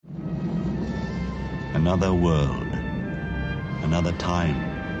another world, another time,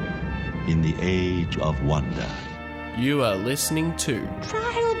 in the age of wonder. You are listening to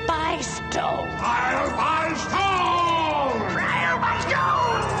Trial by Stone. Trial by Stone! Trial by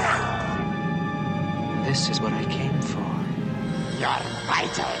Stone! This is what I came for. Your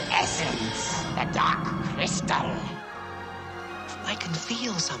vital essence, the dark crystal. I can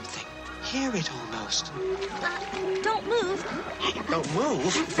feel something. Hear it almost. Don't move. Don't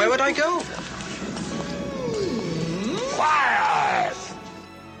move? Where would I go? Quiet!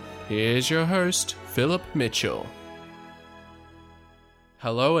 Here's your host, Philip Mitchell.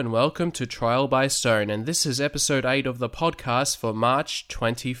 Hello and welcome to Trial by Stone, and this is episode 8 of the podcast for March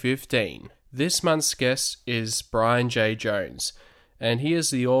 2015. This month's guest is Brian J. Jones, and he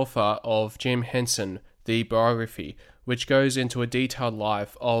is the author of Jim Henson, the biography, which goes into a detailed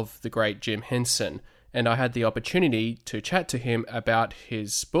life of the great Jim Henson. And I had the opportunity to chat to him about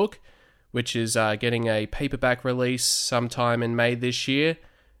his book, which is getting a paperback release sometime in May this year.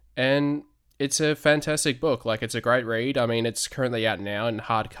 And it's a fantastic book. Like, it's a great read. I mean, it's currently out now in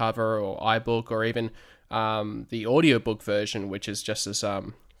hardcover or iBook or even the audiobook version, which is just as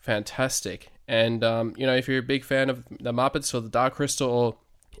fantastic. And, if you're a big fan of the Muppets or the Dark Crystal or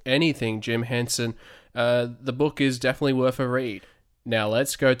anything Jim Henson, the book is definitely worth a read. Now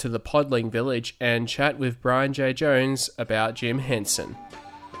let's go to the Podling Village and chat with Brian J. Jones about Jim Henson.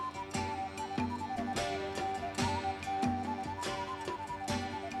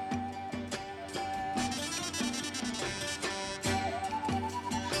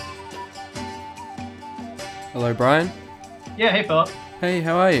 Hello, Brian. Yeah, hey Philip. Hey,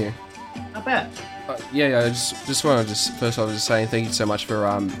 how are you? Not bad. I just want to first of all just saying thank you so much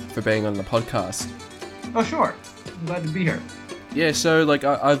for being on the podcast. Oh sure, I'm glad to be here. Yeah, so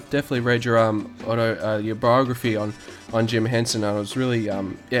I've definitely read your your biography on Jim Henson, and I was really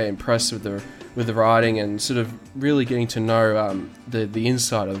impressed with the writing and sort of really getting to know the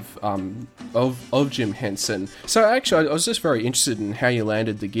inside of Jim Henson. So actually, I was just very interested in how you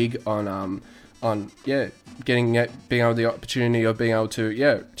landed the gig on being able the opportunity of being able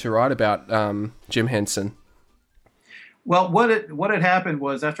to write about Jim Henson. Well, what had happened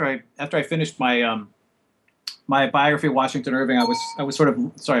was after I finished my my biography of Washington Irving, I was sort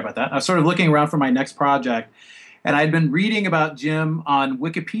of sorry about that. I was sort of looking around for my next project, and I'd been reading about Jim on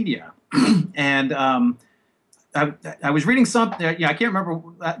Wikipedia, and I was reading something. I can't remember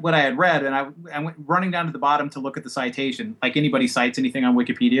what I had read, and I went running down to the bottom to look at the citation. Like anybody cites anything on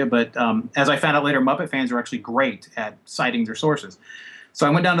Wikipedia, but as I found out later, Muppet fans are actually great at citing their sources. So I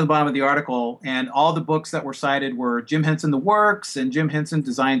went down to the bottom of the article, and all the books that were cited were Jim Henson: The Works and Jim Henson: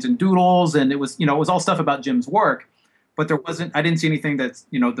 Designs and Doodles, and it was all stuff about Jim's work, but I didn't see anything that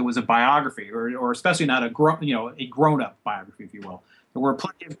was a biography or especially not a grown up biography, if you will. There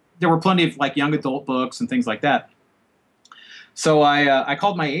were plenty of like young adult books and things like that. So I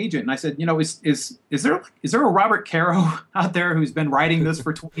called my agent and I said, is there a Robert Caro out there who's been writing this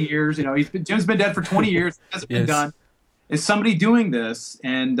for 20 years? Jim's been dead for 20 years. It hasn't been done. Is somebody doing this?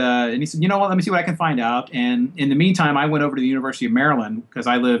 And he said, let me see what I can find out. And in the meantime, I went over to the University of Maryland because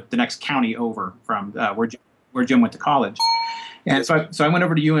I live the next county over from where Jim went to college. And so I went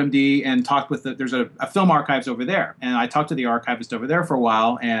over to UMD and talked with there's a film archives over there. And I talked to the archivist over there for a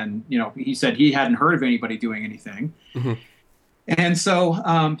while. And, he said he hadn't heard of anybody doing anything. Mm-hmm. And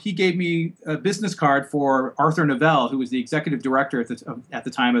so he gave me a business card for Arthur Novell, who was the executive director at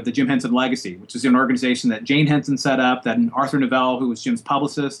the time of the Jim Henson Legacy, which is an organization that Jane Henson set up, that Arthur Novell, who was Jim's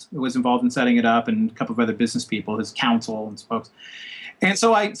publicist, was involved in setting it up, and a couple of other business people, his counsel and folks. And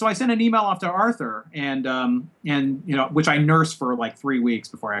so I sent an email off to Arthur, and which I nursed for like 3 weeks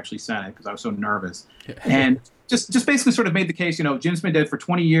before I actually sent it because I was so nervous. And just basically sort of made the case, Jim's been dead for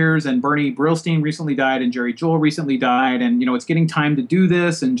 20 years, and Bernie Brillstein recently died, and Jerry Jewell recently died, and it's getting time to do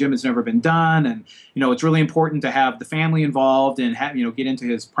this, and Jim has never been done, and it's really important to have the family involved and have get into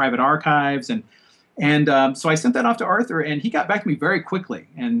his private archives, and so I sent that off to Arthur, and he got back to me very quickly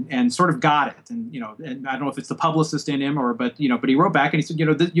and sort of got it. And, and I don't know if it's the publicist in him but he wrote back and he said,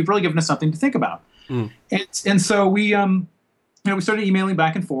 you've really given us something to think about. Mm. And so we started emailing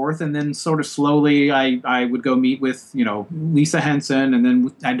back and forth, and then sort of slowly I would go meet with, Lisa Henson, and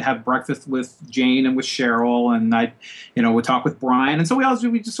then I'd have breakfast with Jane and with Cheryl, and I, would talk with Brian. And so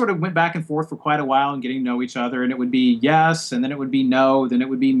we just sort of went back and forth for quite a while and getting to know each other. And it would be yes, and then it would be no, then it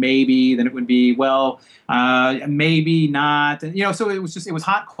would be maybe, then it would be, well, maybe not. And, so it was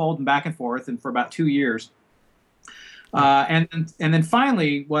hot, cold, and back and forth, and for about 2 years. And then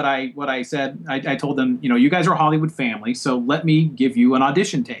finally, what I said, I told them, you guys are a Hollywood family, so let me give you an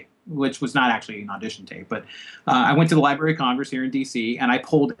audition tape. which was not actually an audition tape, but I went to the Library of Congress here in D.C., and I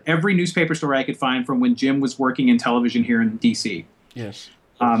pulled every newspaper story I could find from when Jim was working in television here in D.C. Yes.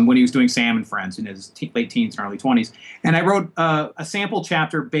 When he was doing Sam and Friends in his late teens and early 20s. And I wrote a sample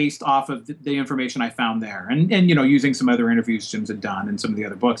chapter based off of the information I found there, and using some other interviews Jim's had done and some of the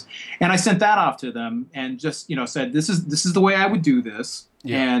other books. And I sent that off to them and just, said, this is the way I would do this.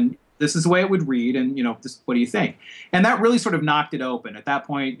 Yeah. And this is the way it would read, and what do you think? And that really sort of knocked it open. At that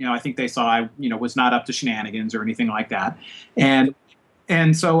point, I think they saw I, was not up to shenanigans or anything like that, and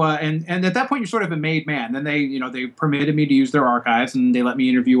so and at that point you're sort of a made man. Then they permitted me to use their archives, and they let me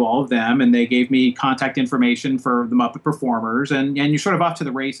interview all of them, and they gave me contact information for the Muppet performers, and you're sort of off to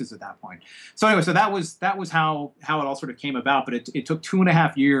the races at that point. So anyway, so that was how it all sort of came about. But it took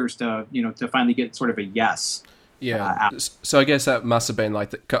 2.5 years to to finally get sort of a yes. Yeah, so I guess that must have been like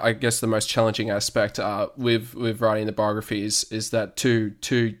the most challenging aspect with writing the biography is that two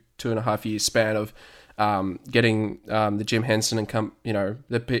and a half year span of getting the Jim Henson and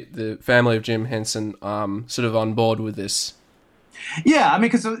the family of Jim Henson sort of on board with this. Yeah, I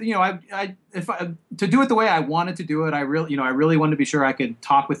mean, because to do it the way I wanted to do it, I really wanted to be sure I could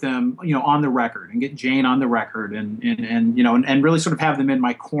talk with them, on the record, and get Jane on the record, and really sort of have them in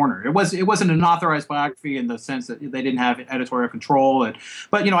my corner. It wasn't an authorized biography in the sense that they didn't have editorial control,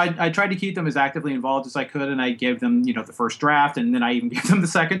 but I tried to keep them as actively involved as I could, and I gave them the first draft, and then I even gave them the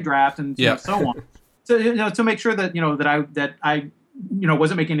second draft, and so on. So to make sure that that I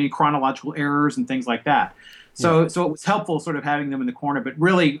wasn't making any chronological errors and things like that. So it was helpful sort of having them in the corner, but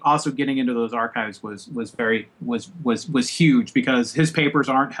really also getting into those archives was huge, because his papers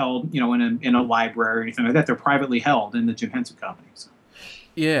aren't held in a library or anything like that. They're privately held in the Jim Henson Company. So.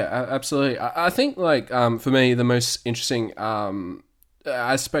 Yeah, absolutely. I think for me the most interesting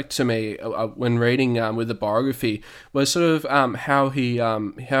aspect to me when reading with the biography was sort of how he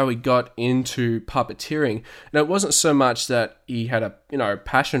got into puppeteering, and it wasn't so much that he had a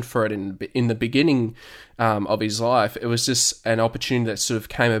passion for it in the beginning of his life. It was just an opportunity that sort of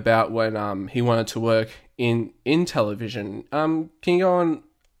came about when he wanted to work in television. Can you go on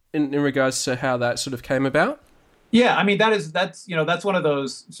in regards to how that sort of came about? Yeah, I mean that's one of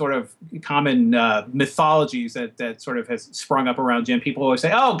those sort of common mythologies that sort of has sprung up around Jim. People always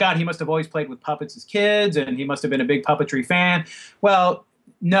say, "Oh God, he must have always played with puppets as kids, and he must have been a big puppetry fan." Well,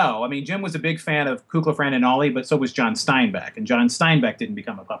 no, I mean Jim was a big fan of Kukla, Fran, and Ollie, but so was John Steinbeck, and John Steinbeck didn't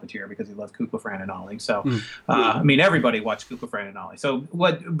become a puppeteer because he loved Kukla, Fran, and Ollie. So, I mean everybody watched Kukla, Fran, and Ollie. So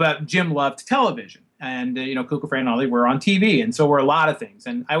but Jim loved television. And, Kukla, Fran, and Ollie were on TV, and so were a lot of things.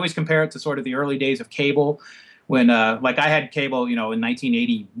 And I always compare it to sort of the early days of cable, when I had cable, in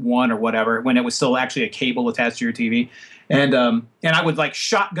 1981 or whatever, when it was still actually a cable attached to your TV. And I would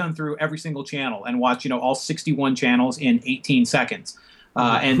shotgun through every single channel and watch, all 61 channels in 18 seconds.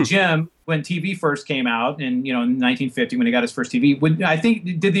 And Jim, when TV first came out in 1950, when he got his first TV,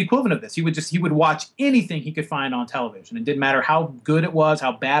 did the equivalent of this. He would watch anything he could find on television. It didn't matter how good it was,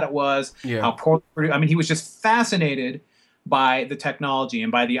 how bad it was, how poorly produced. I mean, he was just fascinated by the technology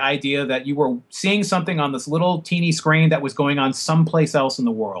and by the idea that you were seeing something on this little teeny screen that was going on someplace else in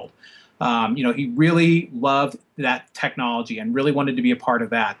the world. He really loved that technology and really wanted to be a part of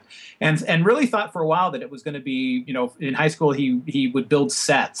that, and really thought for a while that it was going to be, in high school he would build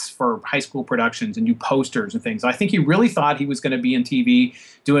sets for high school productions and do posters and things. I think he really thought he was going to be in TV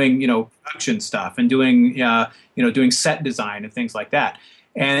doing, production stuff and doing set design and things like that.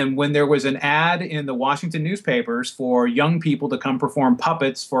 And when there was an ad in the Washington newspapers for young people to come perform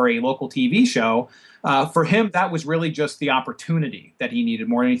puppets for a local TV show, for him, that was really just the opportunity that he needed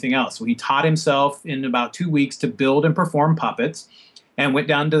more than anything else. So he taught himself in about 2 weeks to build and perform puppets, and went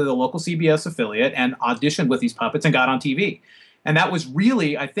down to the local CBS affiliate and auditioned with these puppets and got on TV. And that was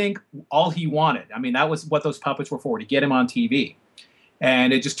really, I think, all he wanted. I mean, that was what those puppets were for, to get him on TV.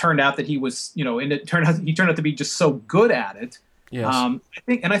 And it just turned out that he was, he turned out to be just so good at it. Yes.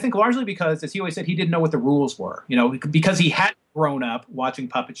 I think largely because, as he always said, he didn't know what the rules were. Because he had grown up watching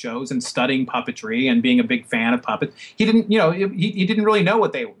puppet shows and studying puppetry and being a big fan of puppets. He didn't, he didn't really know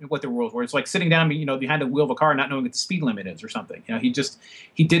what the rules were. It's like sitting down, behind the wheel of a car, and not knowing what the speed limit is or something. He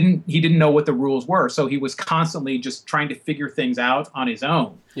didn't know what the rules were. So he was constantly just trying to figure things out on his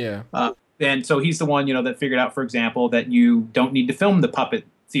own. Yeah. And so he's the one, that figured out, for example, that you don't need to film the puppet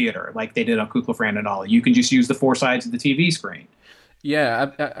theater like they did on Kukla, Fran, and Ollie. You can just use the four sides of the TV screen. Yeah,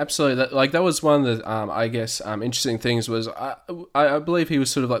 absolutely. That was one of the, interesting things was I believe he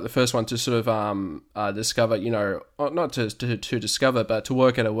was sort of like the first one to sort of discover, not to discover, but to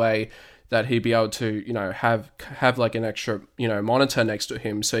work out a way that he'd be able to, have like an extra, monitor next to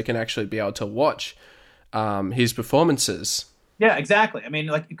him so he can actually be able to watch his performances. Yeah, exactly. I mean,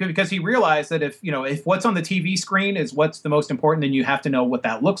 like because he realized that if what's on the TV screen is what's the most important, then you have to know what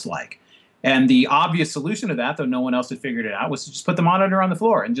that looks like. And the obvious solution to that, though no one else had figured it out, was to just put the monitor on the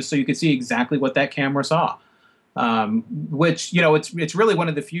floor and just so you could see exactly what that camera saw. Which it's really one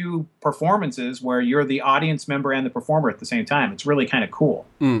of the few performances where you're the audience member and the performer at the same time. It's really kind of cool.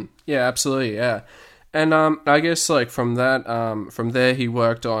 Yeah, absolutely. Yeah. And I guess like from there he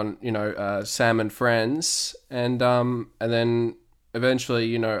worked on Sam and Friends, and then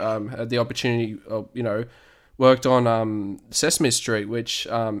eventually had the opportunity of worked on Sesame Street, which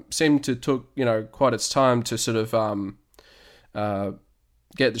seemed to took quite its time to sort of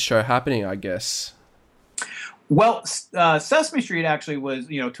get the show happening, I guess. Well, Sesame Street actually was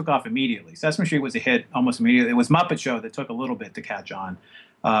took off immediately. Sesame Street was a hit almost immediately. It was Muppet Show that took a little bit to catch on.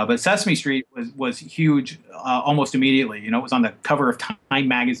 But Sesame Street was huge almost immediately. It was on the cover of Time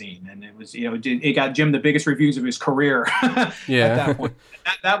magazine, and it was it got Jim the biggest reviews of his career at that point.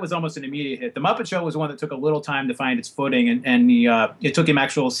 That was almost an immediate hit. The Muppet Show was one that took a little time to find its footing, and it took him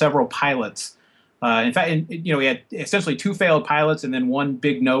several pilots. In fact, he had essentially 2 failed pilots and then 1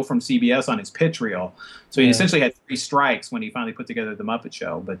 big no from CBS on his pitch reel. So he essentially had 3 strikes when he finally put together the Muppet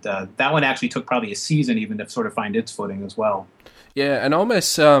Show. But that one actually took probably a season even to sort of find its footing as well. Yeah, and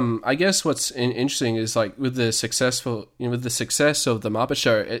almost I guess what's interesting is like with the success of the Muppet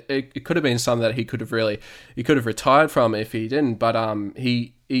Show, it could have been something that he could have retired from if he didn't. But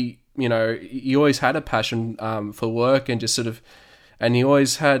he always had a passion for work and just sort of, and he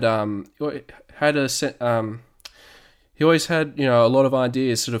always had a lot of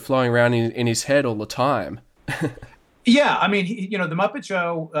ideas sort of flowing around in his head all the time. Yeah, I mean, the Muppet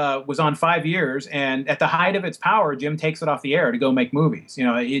Show was on 5 years, and at the height of its power, Jim takes it off the air to go make movies.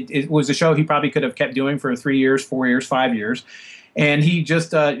 It was a show he probably could have kept doing for 3 years, 4 years, 5 years. And he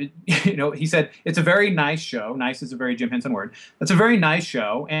just, he said, it's a very nice show. Nice is a very Jim Henson word. It's a very nice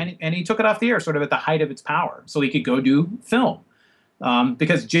show. And he took it off the air sort of at the height of its power so he could go do film.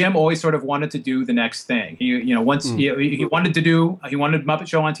 Because Jim always sort of wanted to do the next thing. He wanted Muppet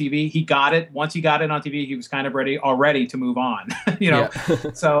Show on TV. He got it. Once he got it on TV, he was kind of ready to move on.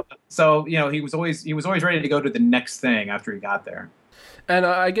 So he was always ready to go to the next thing after he got there. And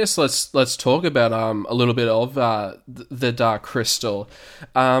I guess let's talk about a little bit of the Dark Crystal.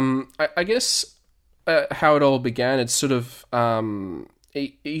 I guess how it all began. It's sort of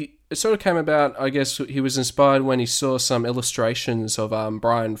it sort of came about, I guess he was inspired when he saw some illustrations of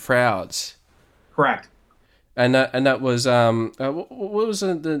Brian Froud's. Correct. And that was what was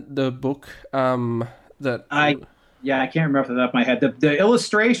the book that I can't remember off the top of my head. The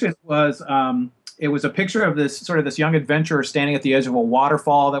illustration was it was a picture of this young adventurer standing at the edge of a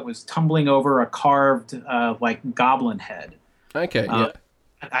waterfall that was tumbling over a carved goblin head. Okay. Yeah.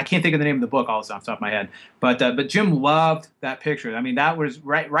 I can't think of the name of the book also off the top of my head, but Jim loved that picture. I mean, that was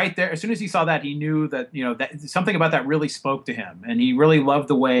right there. As soon as he saw that, he knew that that something about that really spoke to him, and he really loved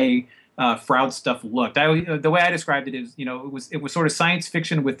the way Froud stuff looked. The way I described it is, it was sort of science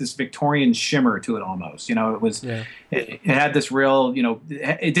fiction with this Victorian shimmer to it almost. It had this real,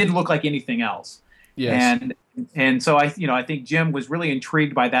 it didn't look like anything else. Yes. And so I think Jim was really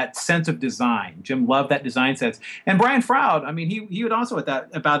intrigued by that sense of design. Jim loved that design sense. And Brian Froud, I mean, he would also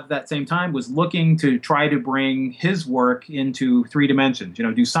about that same time was looking to try to bring his work into 3 dimensions,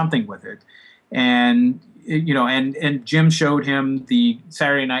 do something with it. And and Jim showed him the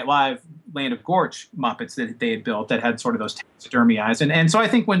Saturday Night Live Land of Gorch Muppets that they had built that had sort of those taxidermy eyes. And so I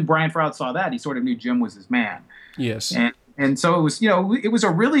think when Brian Froud saw that, he sort of knew Jim was his man. Yes. And so it was, it was a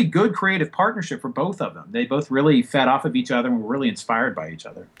really good creative partnership for both of them. They both really fed off of each other and were really inspired by each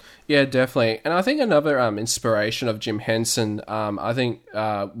other. Yeah, definitely. And I think another inspiration of Jim Henson,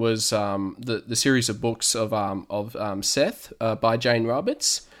 was the series of books of Seth by Jane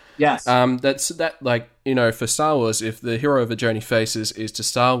Roberts. Yes. For Star Wars, if the hero of A Journey Faces is to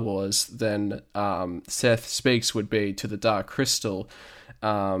Star Wars, then Seth Speaks would be to the Dark Crystal.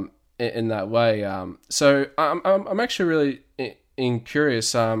 In that way, so I'm actually really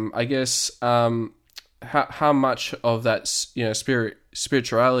curious. I guess how much of that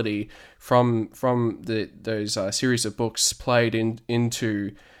spirituality from those series of books played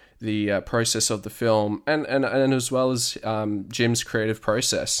into the process of the film, and as well as Jim's creative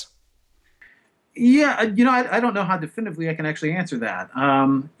process. Yeah, I don't know how definitively I can actually answer that.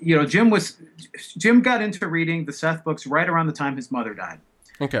 Jim got into reading the Seth books right around the time his mother died.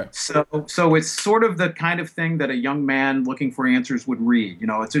 Okay. So it's sort of the kind of thing that a young man looking for answers would read.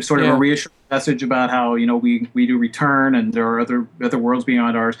 It's a sort of a reassuring message about how, we do return and there are other worlds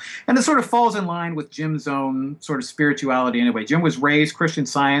beyond ours. And it sort of falls in line with Jim's own sort of spirituality anyway. Jim was raised Christian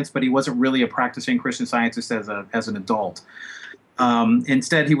Science, but he wasn't really a practicing Christian Scientist as an adult.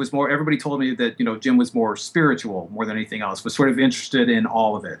 Instead, he was more. Everybody told me that Jim was more spiritual more than anything else. Was sort of interested in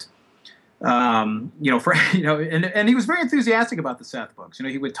all of it. And he was very enthusiastic about the Seth books.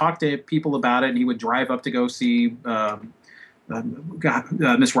 He would talk to people about it, and he would drive up to go see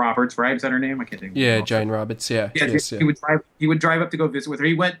Miss Roberts, right? Is that her name? I can't think. Yeah, Jane Roberts. Yeah. Yes, He would drive up to go visit with her.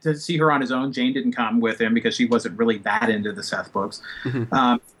 He went to see her on his own. Jane didn't come with him because she wasn't really that into the Seth books.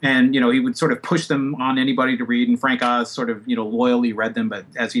 Mm-hmm. And he would sort of push them on anybody to read. And Frank Oz sort of loyally read them, but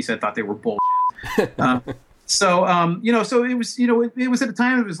as he said, thought they were bullshit. So it was it was at a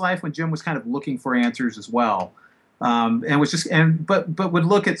time of his life when Jim was kind of looking for answers as well. But would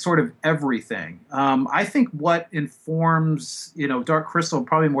look at sort of everything. I think what informs Dark Crystal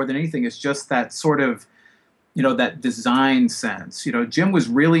probably more than anything is just that sort of that design sense. Jim was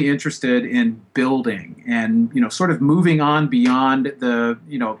really interested in building and sort of moving on beyond the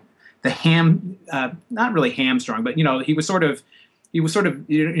not really hamstrung, but he was sort of the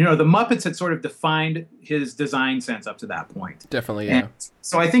Muppets had sort of defined his design sense up to that point. Definitely, yeah. And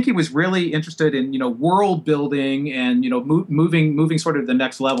so I think he was really interested in world building and moving sort of the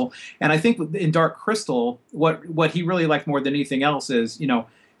next level. And I think in Dark Crystal, what he really liked more than anything else is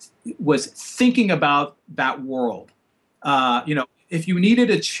was thinking about that world. If you needed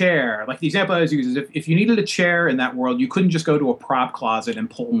a chair, like the example I was using is if you needed a chair in that world, you couldn't just go to a prop closet and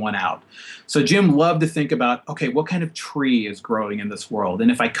pull one out. So Jim loved to think about, okay, what kind of tree is growing in this world? And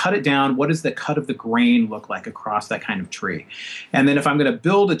if I cut it down, what does the cut of the grain look like across that kind of tree? And then if I'm going to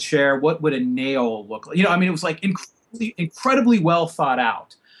build a chair, what would a nail look like? It was like incredibly well thought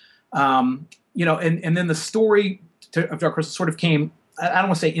out. And then the story of Dark Crystal sort of came, I don't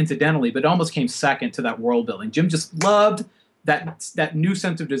want to say incidentally, but it almost came second to that world building. Jim just loved that new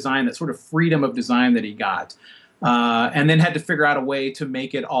sense of design, that sort of freedom of design that he got, and then had to figure out a way to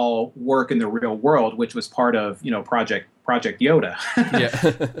make it all work in the real world, which was part of Project Yoda.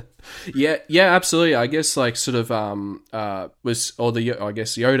 yeah, absolutely. I guess like sort of I guess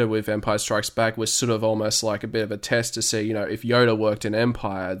Yoda with Empire Strikes Back was sort of almost like a bit of a test to see if Yoda worked in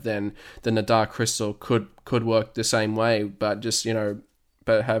Empire, then the Dark Crystal could work the same way, but just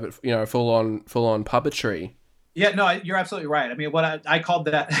but have it full on puppetry. Yeah, no, you're absolutely right. I mean, what I called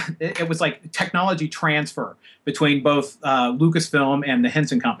that, it was like technology transfer between both Lucasfilm and the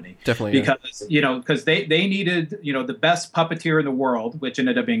Henson Company. Definitely, because they needed the best puppeteer in the world, which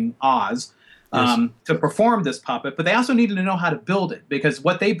ended up being Oz, to perform this puppet. But they also needed to know how to build it, because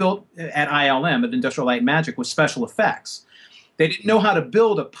what they built at ILM, at Industrial Light and Magic, was special effects. They didn't know how to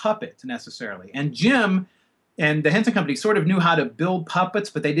build a puppet necessarily, and Jim and the Henson Company sort of knew how to build puppets,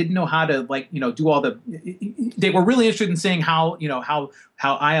 but they didn't know how to do all the. They were really interested in seeing how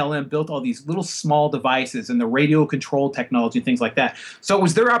ILM built all these little small devices and the radio control technology and things like that. So it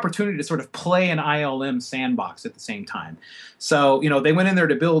was their opportunity to sort of play an ILM sandbox at the same time. So they went in there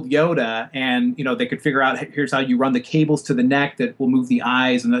to build Yoda, and they could figure out, here's how you run the cables to the neck that will move the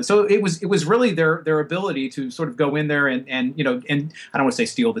eyes, and so it was really their ability to sort of go in there and I don't want to say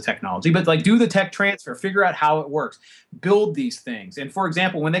steal the technology, but like do the tech transfer, figure out how it works, build these things. And for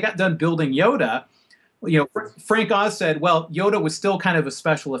example, when they got done building Yoda, Frank Oz said, well, Yoda was still kind of a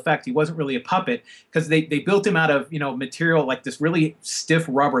special effect. He wasn't really a puppet, because they built him out of material like this really stiff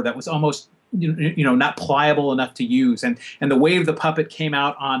rubber that was almost not pliable enough to use, and the weight of the puppet came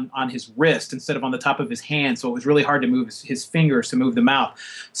out on his wrist instead of on the top of his hand, so it was really hard to move his fingers to move the mouth.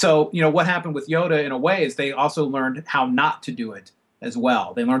 So what happened with Yoda in a way is they also learned how not to do it as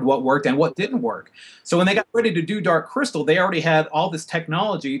well. They learned what worked and what didn't work. So when they got ready to do Dark Crystal, they already had all this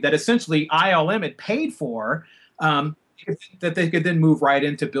technology that essentially ILM had paid for, that they could then move right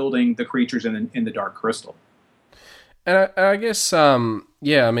into building the creatures in the Dark Crystal. And I guess, I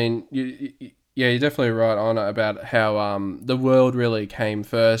mean, you're definitely right on about how the world really came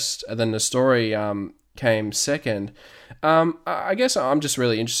first, and then the story came second. I guess I'm just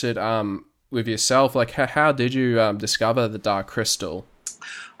really interested with yourself, like how did you discover the Dark Crystal?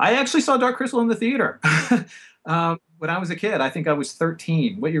 I actually saw Dark Crystal in the theater when I was a kid. I think I was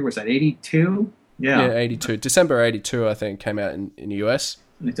 13. What year was that? 82? Yeah, 82. December 82, I think, came out in the US.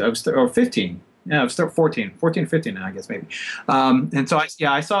 I was 15. Yeah, I was 14, 15 now, I guess, maybe. And so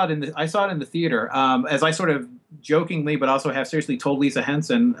I saw it in the theater. As I sort of jokingly but also have seriously told Lisa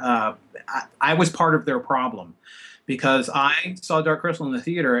Henson, I was part of their problem, because I saw Dark Crystal in the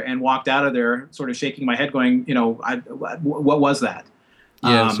theater and walked out of there sort of shaking my head going, what was that?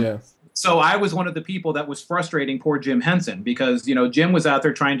 Yes, yeah. So I was one of the people that was frustrating poor Jim Henson, because, Jim was out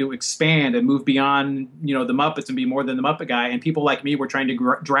there trying to expand and move beyond, the Muppets and be more than the Muppet guy. And people like me were trying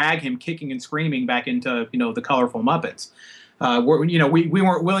to drag him kicking and screaming back into, the colorful Muppets. We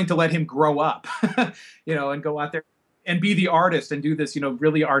weren't willing to let him grow up, and go out there. and be the artist and do this,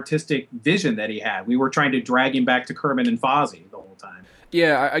 really artistic vision that he had. We were trying to drag him back to Kermit and Fozzie the whole time.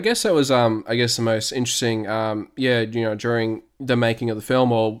 Yeah, I guess that was, the most interesting, during the making of the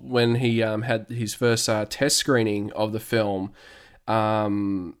film, or when he had his first test screening of the film.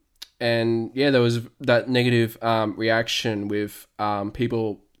 And yeah, there was that negative reaction with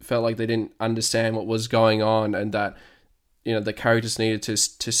people felt like they didn't understand what was going on, and that, the characters needed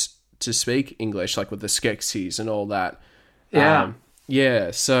to speak English, like with the Skeksis and all that.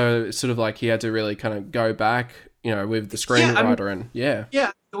 Yeah. So it's sort of like he had to really kind of go back, with the screenwriter Yeah,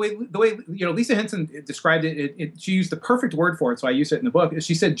 the way Lisa Henson described it, she used the perfect word for it, so I used it in the book.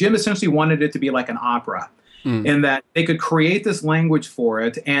 She said Jim essentially wanted it to be like an opera, in that they could create this language for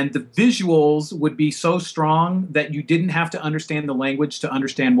it, and the visuals would be so strong that you didn't have to understand the language to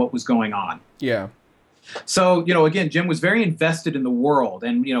understand what was going on. Yeah. So, again, Jim was very invested in the world,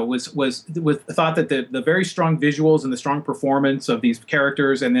 and, was thought that the very strong visuals and the strong performance of these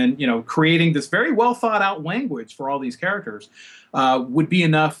characters, and then, creating this very well thought out language for all these characters would be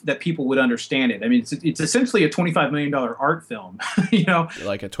enough that people would understand it. I mean, it's essentially a $25 million art film,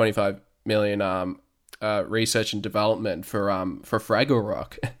 Like a $25 million research and development for Fraggle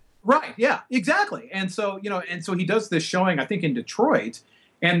Rock. Right. Yeah, exactly. And so, he does this showing, I think, in Detroit,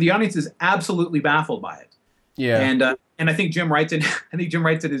 and the audience is absolutely baffled by it. Yeah. And I think Jim writes in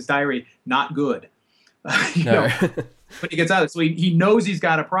his diary, not good. No. When he gets out of it. So he knows he's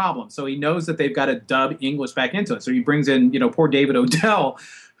got a problem. So he knows that they've got to dub English back into it. So he brings in, poor David Odell,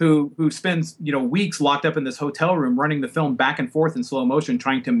 who spends, weeks locked up in this hotel room running the film back and forth in slow motion,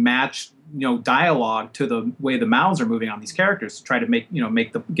 trying to match, dialogue to the way the mouths are moving on these characters to try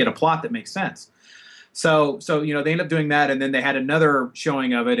to get a plot that makes sense. So they end up doing that, and then they had another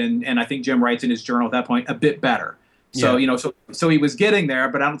showing of it, and I think Jim writes in his journal at that point, a bit better. So, Yeah. So he was getting there,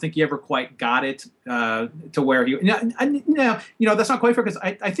 but I don't think he ever quite got it to where he. That's not quite fair, because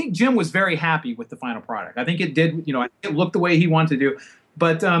I think Jim was very happy with the final product. I think it did. It looked the way he wanted to do,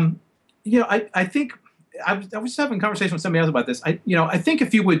 but I think I was just having a conversation with somebody else about this. I think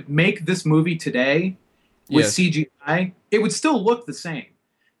if you would make this movie today with Yes. CGI, it would still look the same.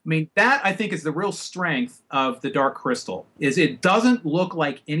 I mean, that I think is the real strength of The Dark Crystal, is it doesn't look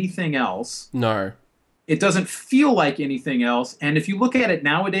like anything else. No. It doesn't feel like anything else. And if you look at it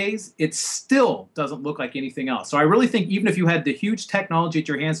nowadays, it still doesn't look like anything else. So I really think even if you had the huge technology at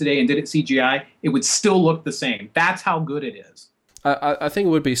your hands today and did it CGI, it would still look the same. That's how good it is. I think it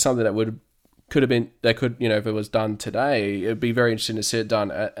would be something that could have been, if it was done today, it'd be very interesting to see it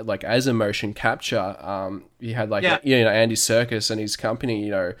done as a motion capture. You had Andy Serkis and his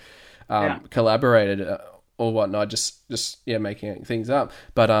company, collaborated or whatnot, just making things up.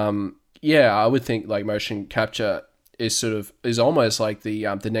 But I would think like motion capture is almost like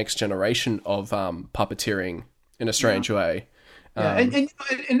the next generation of puppeteering in a strange way. Yeah, and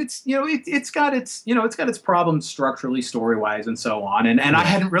it's it's got its problems structurally, story wise, and so on. And I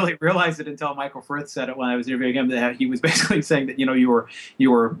hadn't really realized it until Michael Frith said it when I was interviewing him, that he was basically saying that you were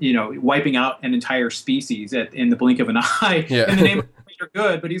wiping out an entire species in the blink of an eye in the name of you're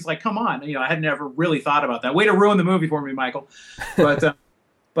good. But he's like, come on, I had never really thought about that. Way to ruin the movie for me, Michael. But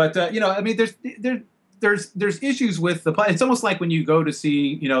I mean, there's issues with the plot. It's almost like when you go to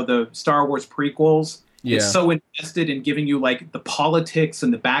see the Star Wars prequels. Yeah. It's so invested in giving you like the politics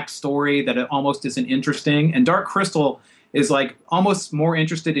and the backstory that it almost isn't interesting. And Dark Crystal is like almost more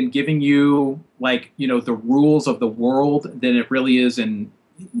interested in giving you like, the rules of the world than it really is. And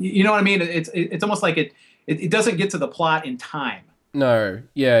you know what I mean? It's almost like it doesn't get to the plot in time. No.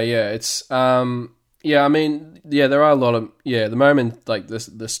 Yeah. It's, I mean, there are a lot of, the moment, like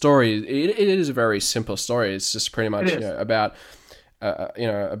the story, it is a very simple story. It's just pretty much, about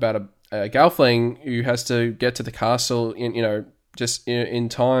a Gelfling who has to get to the castle in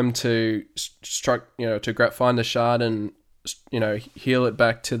time to find the shard and heal it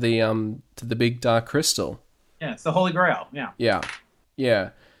back to the big dark crystal. Yeah, it's the Holy Grail. Yeah.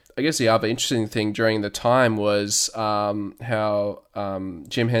 I guess the other interesting thing during the time was how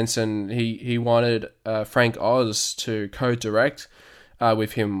Jim Henson he wanted Frank Oz to co-direct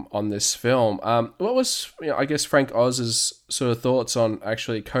with him on this film. What was, I guess, Frank Oz's sort of thoughts on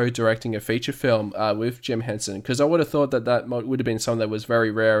actually co-directing a feature film with Jim Henson? Because I would have thought that would have been something that was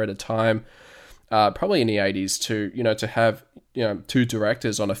very rare at a time, probably in the 80s, to have two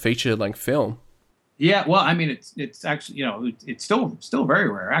directors on a feature-length film. Yeah, well, I mean, it's actually, it's still very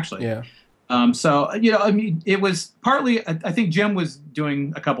rare, actually. Yeah. So, I mean, it was partly, I think Jim was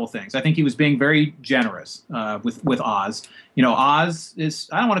doing a couple of things. I think he was being very generous with Oz. Oz is,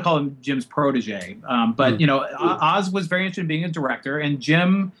 I don't want to call him Jim's protege, but, Oz was very interested in being a director, and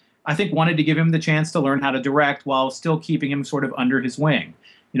Jim I think, wanted to give him the chance to learn how to direct while still keeping him sort of under his wing.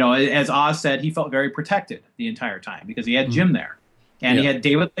 As Oz said, he felt very protected the entire time because he had Jim there. And he had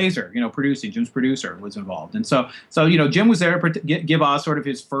David Laser, producing. Jim's producer was involved. And so Jim was there to give Oz sort of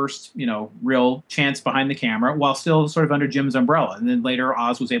his first, real chance behind the camera while still sort of under Jim's umbrella. And then later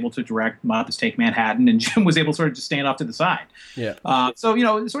Oz was able to direct Muppets Take Manhattan, and Jim was able sort of just stand off to the side. Yeah. It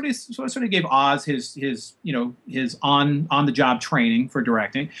sort of gave Oz his on the job training for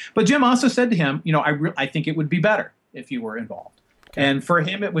directing. But Jim also said to him, I think it would be better if you were involved. Okay. And for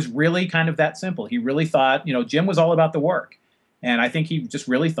him, it was really kind of that simple. He really thought, Jim was all about the work. And I think he just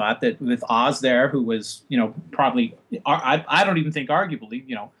really thought that with Oz there, who was, probably, I don't even think arguably,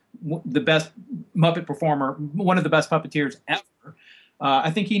 the best Muppet performer, one of the best puppeteers ever, I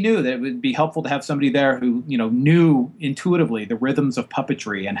think he knew that it would be helpful to have somebody there who, knew intuitively the rhythms of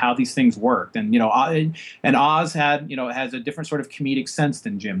puppetry and how these things worked. And, and Oz has a different sort of comedic sense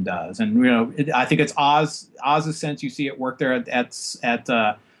than Jim does. And, I think it's Oz's sense. You see it work there at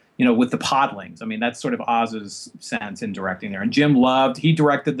with the Podlings. I mean, that's sort of Oz's sense in directing there. And Jim he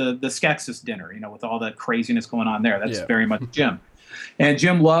directed the Skeksis dinner, with all that craziness going on there. That's very much Jim. And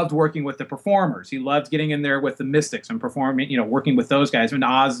Jim loved working with the performers. He loved getting in there with the Mystics and performing, working with those guys. And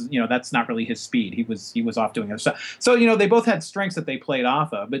Oz, that's not really his speed. He was off doing other stuff. So, they both had strengths that they played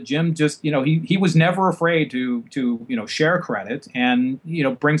off of. But Jim just, he was never afraid to share credit and,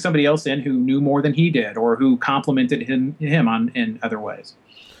 bring somebody else in who knew more than he did or who complimented him in other ways.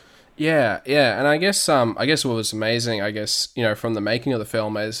 Yeah, and I guess what was amazing, from the making of the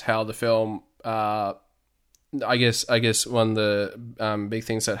film is how the film, I guess one of the big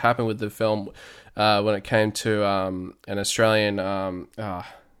things that happened with the film when it came to an Australian,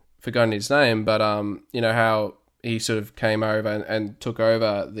 forgotten his name, but how he sort of came over and took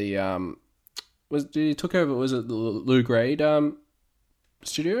over the was it Lou Grade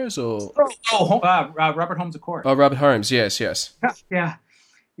Studios or Robert Holmes of Court. Oh, Robert Holmes, yes.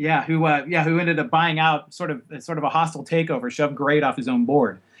 Yeah, who ended up buying out sort of a hostile takeover, shoved Grade off his own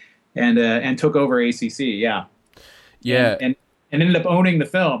board, and took over ACC. Yeah, and ended up owning the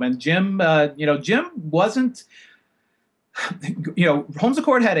film. And Jim, Jim wasn't, Holmes of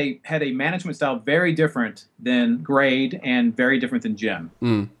Court had a management style very different than Grade and very different than Jim.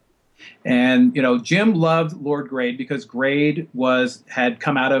 Mm. And, Jim loved Lord Grade because Grade had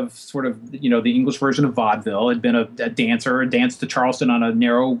come out of sort of, the English version of vaudeville, had been a dancer, danced to Charleston on a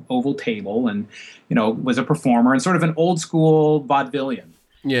narrow oval table and, was a performer and sort of an old school vaudevillian.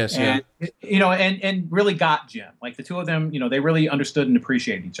 Yes. And, and really got Jim. Like the two of them, they really understood and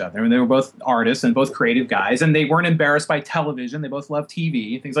appreciated each other. And they were both artists and both creative guys, and they weren't embarrassed by television. They both loved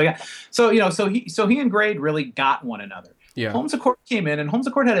TV and things like that. So, so he and Grade really got one another. Yeah. Holmes of Court came in, and Holmes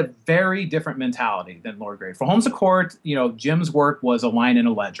of Court had a very different mentality than Lord Grade. For Holmes of Court, Jim's work was a line in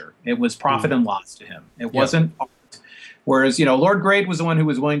a ledger. It was profit and loss to him. It wasn't art. Whereas, Lord Grade was the one who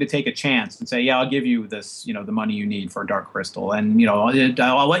was willing to take a chance and say, yeah, I'll give you this, the money you need for Dark Crystal. And,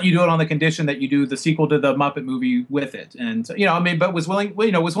 I'll let you do it on the condition that you do the sequel to the Muppet movie with it. And, but was willing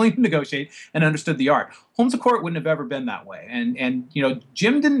to negotiate and understood the art. Holmes of Court wouldn't have ever been that way. And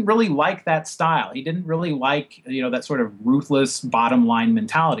Jim didn't really like that style. He didn't really like, that sort of ruthless bottom line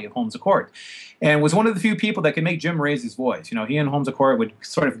mentality of Holmes of Court. And was one of the few people that could make Jim raise his voice. He and Holmes of Court would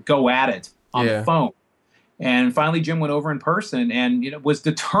sort of go at it on the phone. And finally, Jim went over in person and was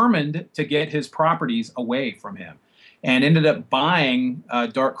determined to get his properties away from him, and ended up buying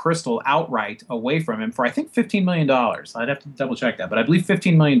Dark Crystal outright away from him for, I think, $15 million. I'd have to double check that, but I believe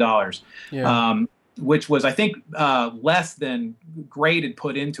 $15 million, which was, I think, less than Grade had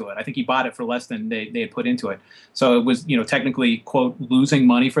put into it. I think he bought it for less than they had put into it. So it was, technically, quote, losing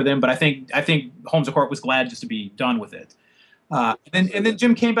money for them. But I think Holmes of Court was glad just to be done with it. And then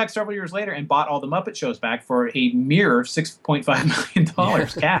Jim came back several years later and bought all the Muppet shows back for a mere $6.5 million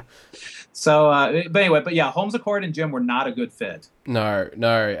cash. So, but yeah, Holmes of Court and Jim were not a good fit. No,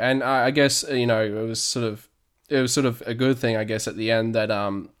 and I guess it was sort of a good thing, I guess, at the end that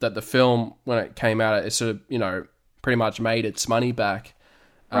that the film, when it came out, it sort of pretty much made its money back,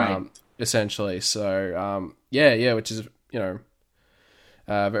 right. Essentially. So which is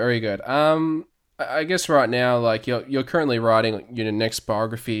very good. I guess right now, like you're currently writing your next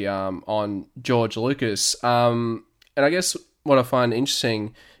biography on George Lucas, and I guess what I find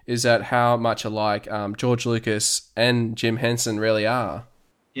interesting is that how much alike George Lucas and Jim Henson really are.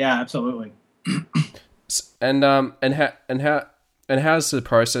 Yeah, absolutely. And how's the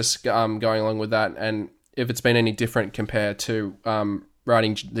process going along with that, and if it's been any different compared to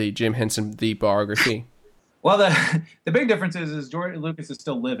writing the Jim Henson biography? Well, the big difference is George Lucas is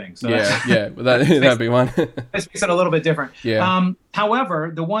still living. So Well, that'd be one. That makes it a little bit different. Yeah.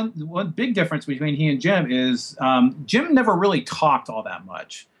 However, the one big difference between he and Jim is Jim never really talked all that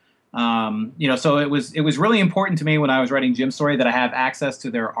much. So it was really important to me when I was writing Jim's story that I have access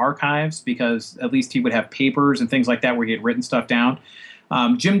to their archives, because at least he would have papers and things like that where he had written stuff down.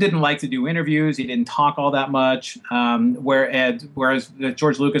 Jim didn't like to do interviews. He didn't talk all that much, whereas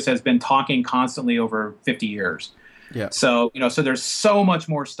George Lucas has been talking constantly over 50 years. Yeah. So, so there's so much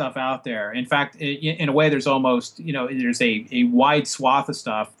more stuff out there. In fact, in a way, there's almost, there's a wide swath of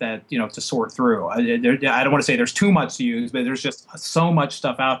stuff that, to sort through. I don't want to say there's too much to use, but there's just so much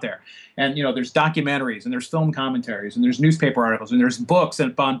stuff out there. And, there's documentaries and there's film commentaries and there's newspaper articles and there's books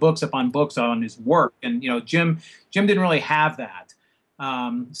upon books upon books on his work. And, Jim didn't really have that.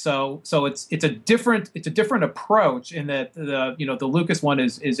 So it's a different approach in that the Lucas one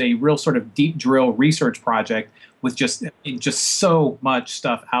is a real sort of deep drill research project with just so much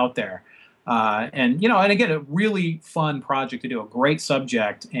stuff out there. And again, a really fun project to do, a great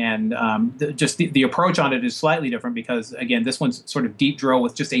subject, and the approach on it is slightly different because, again, this one's sort of deep drill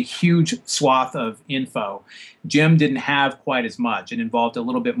with just a huge swath of info. Jim didn't have quite as much. It involved a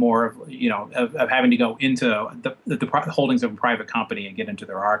little bit more of having to go into the holdings of a private company and get into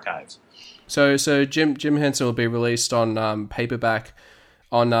their archives. So Jim Henson will be released on paperback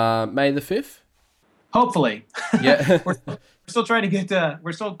on May the 5th? Hopefully. Yeah. We're still trying to get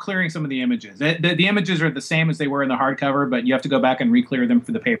we're still clearing some of the images. The images are the same as they were in the hardcover, but you have to go back and re-clear them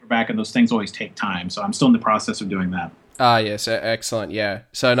for the paperback, and those things always take time. So I'm still in the process of doing that. Ah, yes, excellent. Yeah.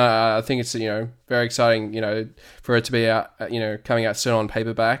 So no, I think it's very exciting for it to be out coming out soon on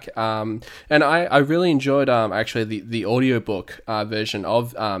paperback. And I really enjoyed actually the audiobook version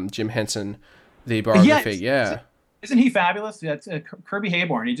of Jim Henson, the biography. Yeah. Isn't he fabulous? That's Kirby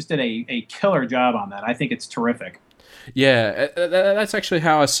Hayborn. He just did a killer job on that. I think it's terrific. Yeah, that's actually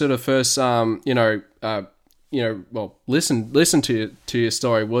how I sort of first, listened to your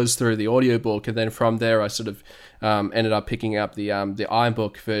story was through the audiobook, and then from there I sort of ended up picking up the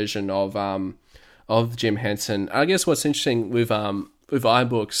iBook version of Jim Henson. I guess what's interesting with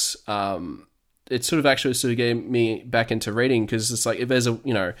iBooks, it sort of actually sort of gave me back into reading, because it's like if there's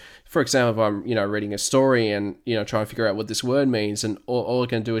for example, if I'm reading a story and trying to figure out what this word means, and all I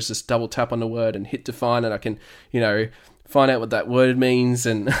can do is just double tap on the word and hit define, and I can find out what that word means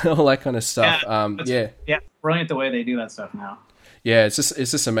and all that kind of stuff. Yeah, brilliant the way they do that stuff now. Yeah, it's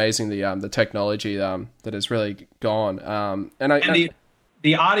just amazing the technology that has really gone.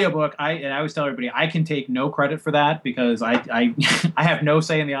 The audiobook, I always tell everybody, I can take no credit for that because I I have no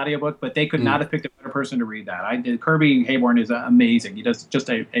say in the audiobook, but they could not have picked a better person to read that. Kirby Hayborn is amazing. He does just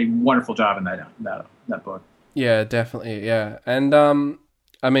a wonderful job in that book. Yeah, definitely. Yeah. And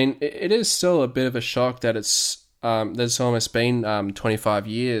I mean, it is still a bit of a shock that it's there's almost been 25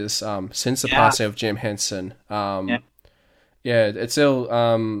 years since the passing of Jim Henson. It's still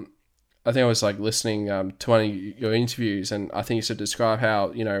I think I was listening to one of your interviews, and I think you sort of describe how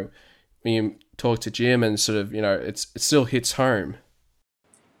when you talk to Jim and sort of it still hits home.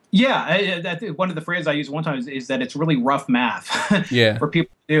 Yeah, one of the phrases I used one time is that it's really rough math. For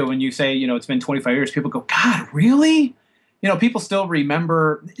people to do. When you say it's been 25 years, people go, God, really? People still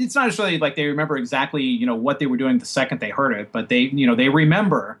remember. It's not necessarily like they remember exactly what they were doing the second they heard it, but they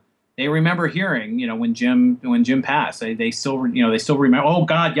remember. They remember hearing, when Jim passed. They still remember. Oh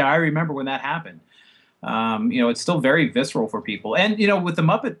God, yeah, I remember when that happened. It's still very visceral for people, and with the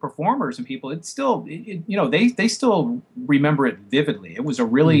Muppet performers and people, it's still, they still remember it vividly. It was a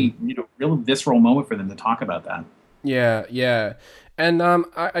really, real visceral moment for them to talk about that. Yeah, and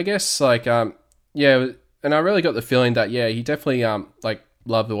I guess and I really got the feeling that he definitely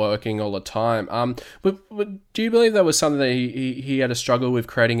loved working all the time. But do you believe that was something that he had a struggle with,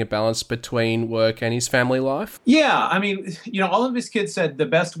 creating a balance between work and his family life? Yeah, I mean, all of his kids said the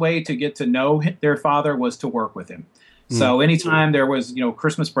best way to get to know their father was to work with him. So anytime there was,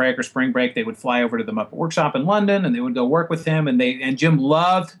 Christmas break or spring break, they would fly over to the Muppet Workshop in London and they would go work with him. And Jim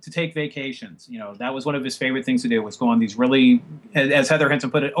loved to take vacations. That was one of his favorite things to do, was go on these really, as Heather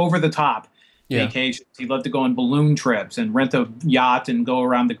Henson put it, over the top vacations. He loved to go on balloon trips and rent a yacht and go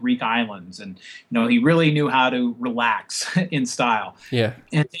around the Greek islands. And, he really knew how to relax in style and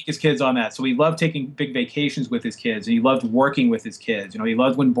take his kids on that. So he loved taking big vacations with his kids, and he loved working with his kids. He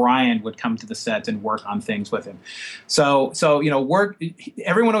loved when Brian would come to the set and work on things with him. So work,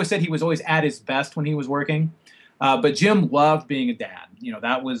 everyone always said he was always at his best when he was working. But Jim loved being a dad.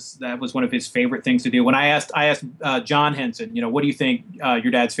 That was one of his favorite things to do. When I asked John Henson, what do you think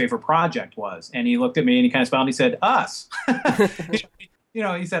your dad's favorite project was? And he looked at me and he kind of smiled and he said, us.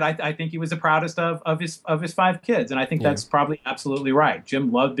 he said, I think he was the proudest of his 5 kids. And I think that's probably absolutely right.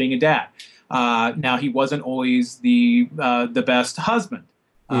 Jim loved being a dad. Now, he wasn't always the best husband.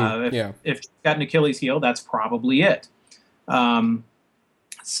 If he's got an Achilles heel, that's probably it.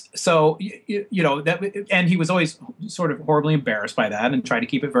 So, and he was always sort of horribly embarrassed by that and tried to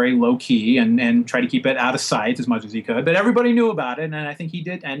keep it very low key and try to keep it out of sight as much as he could. But everybody knew about it, and I think he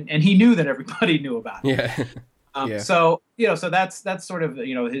did, and he knew that everybody knew about it. Yeah. So that's sort of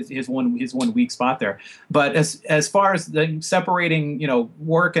his one weak spot there. But as far as the separating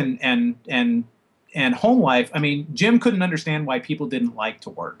work and home life, I mean, Jim couldn't understand why people didn't like to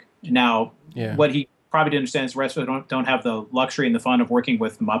work. Now, what he probably didn't understand is the rest of it don't have the luxury and the fun of working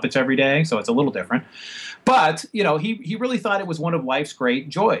with Muppets every day, so it's a little different. But he really thought it was one of life's great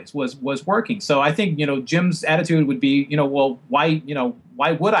joys was working. So I think Jim's attitude would be well, why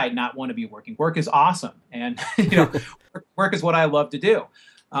would I not want to be working? Work is awesome, and work is what I love to do.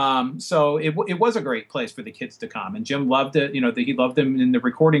 So it was a great place for the kids to come, and Jim loved it. He loved them in the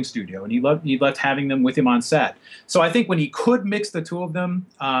recording studio, and he loved having them with him on set. So I think when he could mix the two of them,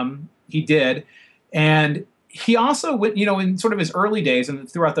 he did. And he also went, in sort of his early days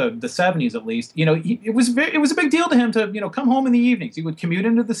and throughout the 70s at least, it was a big deal to him to, come home in the evenings. He would commute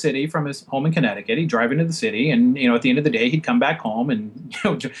into the city from his home in Connecticut. He'd drive into the city, and, at the end of the day, he'd come back home, and,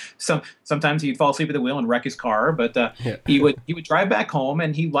 sometimes he'd fall asleep at the wheel and wreck his car, but he would drive back home,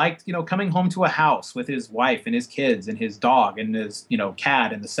 and he liked, coming home to a house with his wife and his kids and his dog and his,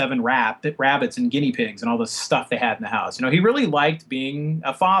 cat and the 7 rabbits and guinea pigs and all the stuff they had in the house. He really liked being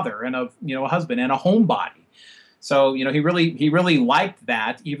a father and a husband and a homebody. So, he really liked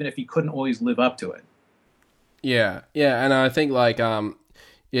that, even if he couldn't always live up to it. Yeah, and I think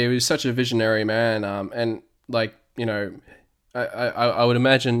he was such a visionary man, and I would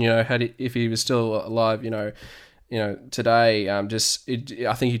imagine, if he was still alive, today, I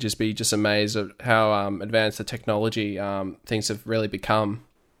think he'd just be amazed at how advanced the technology things have really become.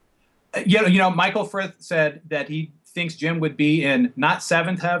 Michael Frith said that he thinks Jim would be in not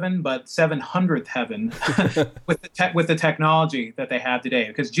 7th heaven, but 700th heaven with the technology that they have today.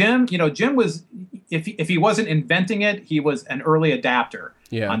 Because Jim was, if he wasn't inventing it, he was an early adapter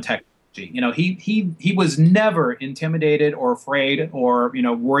on technology. He was never intimidated or afraid or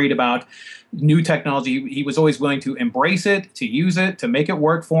worried about new technology. He was always willing to embrace it, to use it, to make it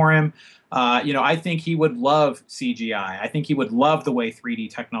work for him. I think he would love CGI. I think he would love the way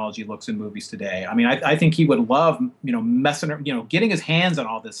 3D technology looks in movies today. I mean, I think he would love, messing, getting his hands on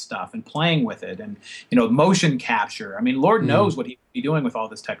all this stuff and playing with it and, motion capture. I mean, Lord knows what he'd be doing with all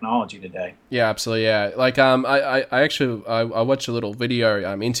this technology today. Yeah, absolutely. Yeah. Like, I actually watched a little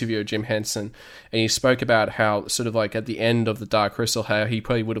video interview of Jim Henson, and he spoke about how sort of like at the end of the Dark Crystal, how he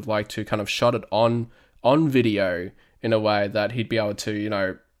probably would have liked to kind of shot it on video in a way that he'd be able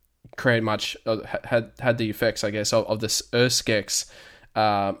to, create much had the effects, I guess, of this Erskex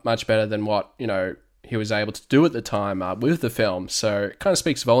much better than what he was able to do at the time with the film. So it kind of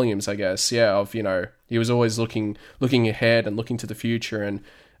speaks volumes, I guess. Yeah, of he was always looking ahead and looking to the future and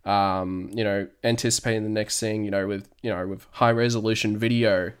anticipating the next thing. With high resolution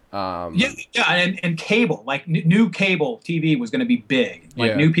video. And cable, like new cable TV was going to be big.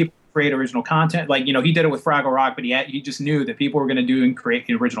 Like new people create original content. Like, he did it with Fraggle Rock, but he just knew that people were going to do and create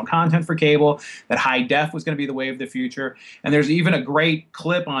original content for cable, that high def was going to be the way of the future. And there's even a great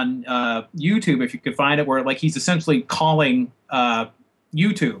clip on YouTube, if you could find it, where like he's essentially calling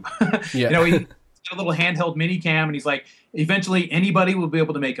YouTube. He's got a little handheld mini cam, and he's like, eventually anybody will be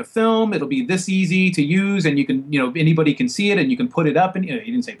able to make a film. It'll be this easy to use, and you can, anybody can see it, and you can put it up. And he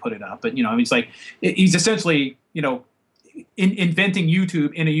didn't say put it up, but he's like, he's essentially, inventing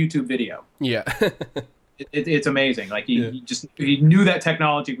YouTube in a YouTube video. Yeah. It's amazing. Like he knew that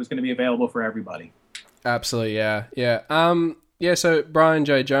technology was going to be available for everybody. Absolutely. Yeah. So Brian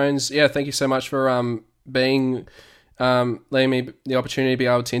J. Jones, thank you so much for letting me the opportunity to be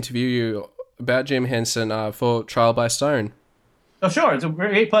able to interview you about Jim Henson for Trial by Stone. Oh, sure. It's a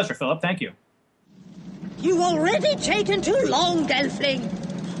great pleasure, Philip. Thank you. You've already taken too long, Gelfling.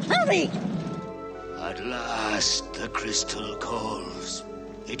 Hurry! At last the crystal calls.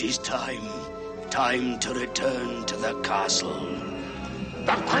 It is time to return to the castle.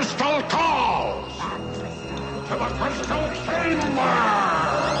 The crystal calls! To the crystal chamber!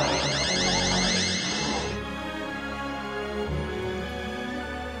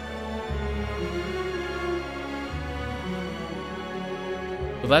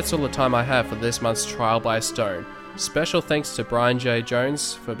 Well, that's all the time I have for this month's Trial by Stone. Special thanks to Brian J.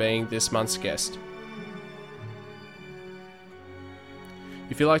 Jones for being this month's guest.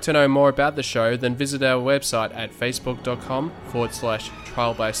 If you'd like to know more about the show, then visit our website at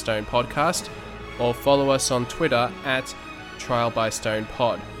facebook.com/Trial by Stone podcast, or follow us on Twitter at Trial by Stone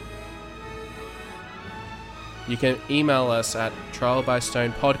Pod. You can email us at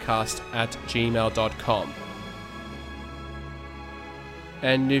trialbystonepodcast@gmail.com.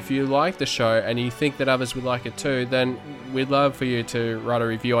 And if you like the show and you think that others would like it too, then we'd love for you to write a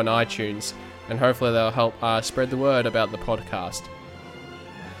review on iTunes, and hopefully that'll help spread the word about the podcast.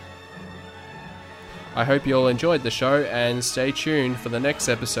 I hope you all enjoyed the show, and stay tuned for the next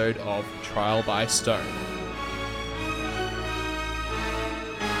episode of Trial by Stone.